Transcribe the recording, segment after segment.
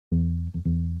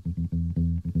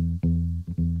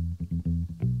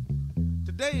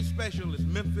Today's special is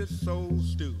Memphis Soul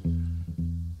Stew.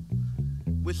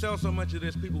 We sell so much of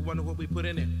this, people wonder what we put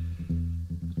in it.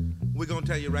 We're gonna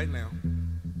tell you right now.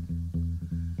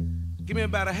 Give me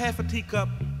about a half a teacup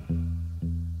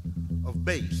of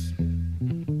bass.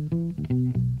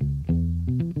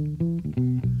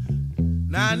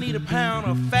 Now I need a pound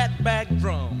of fatback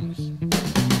drums.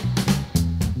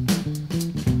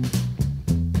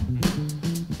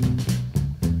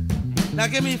 Now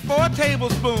give me 4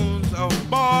 tablespoons of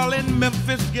ballin'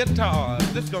 Memphis guitars.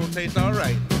 This gonna taste all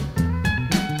right.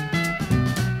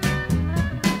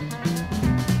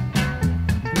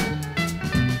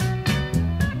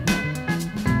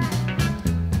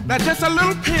 Now just a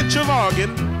little pinch of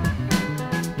organ.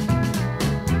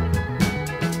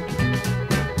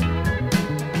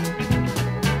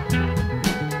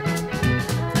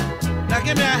 Now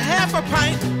give me a half a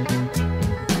pint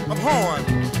of horn.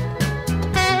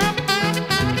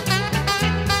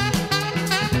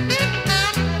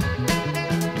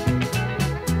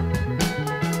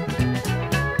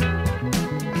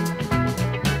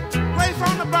 Place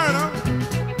on the burner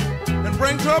and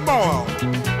bring to a boil.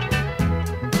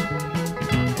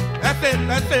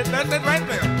 That's it right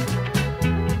there.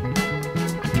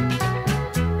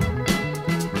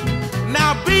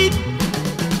 Now beat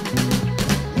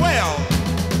well.